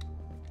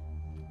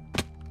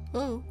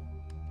 Whoa.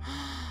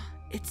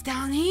 It's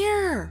down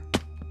here.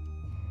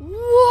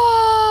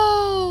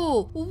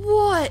 Whoa!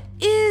 What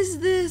is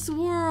this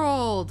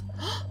world?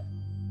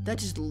 That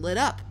just lit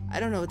up. I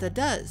don't know what that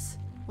does.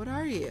 What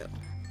are you?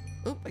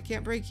 Oh, I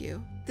can't break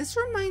you. This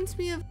reminds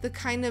me of the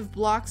kind of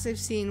blocks I've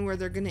seen where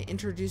they're gonna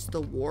introduce the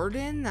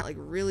warden, that like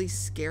really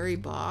scary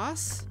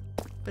boss.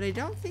 But I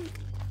don't think,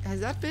 has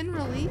that been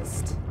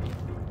released?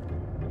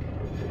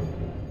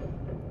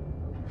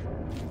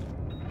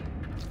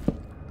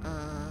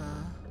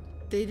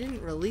 They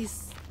didn't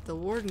release the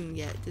warden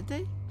yet, did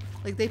they?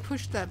 Like they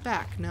pushed that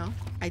back, no?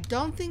 I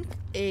don't think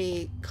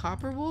a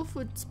copper wolf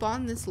would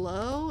spawn this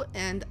low,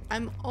 and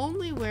I'm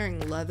only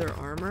wearing leather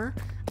armor.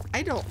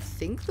 I don't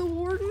think the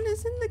warden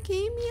is in the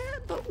game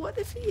yet, but what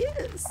if he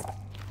is?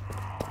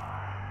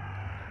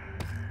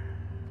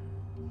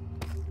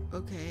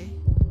 Okay.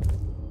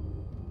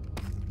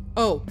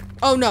 Oh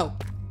no.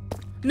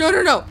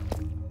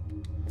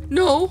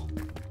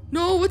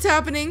 No, what's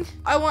happening?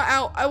 I want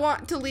out. I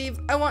want to leave.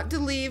 I want to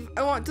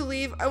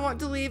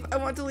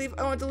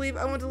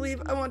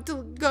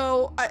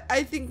go.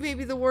 I think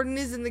maybe the warden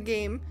is in the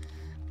game.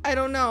 I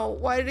don't know.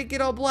 Why did it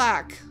get all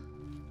black?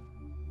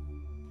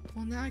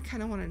 Well, now I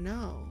kind of want to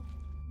know.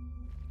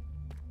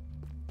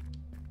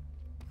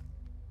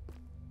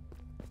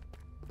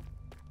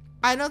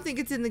 I don't think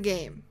it's in the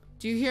game.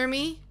 Do you hear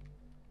me?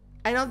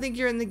 I don't think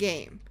you're in the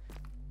game.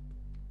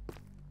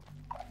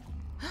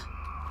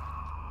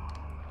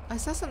 I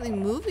saw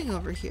something moving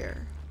over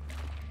here.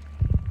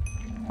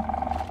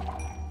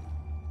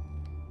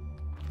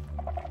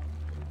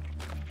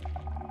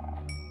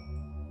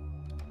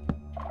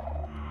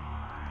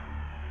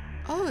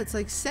 Oh, it's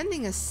like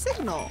sending a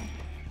signal.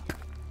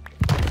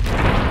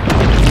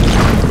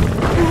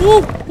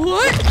 Whoa,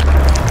 what?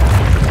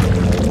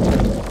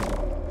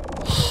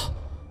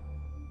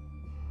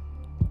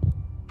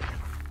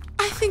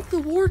 I think the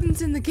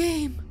warden's in the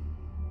game.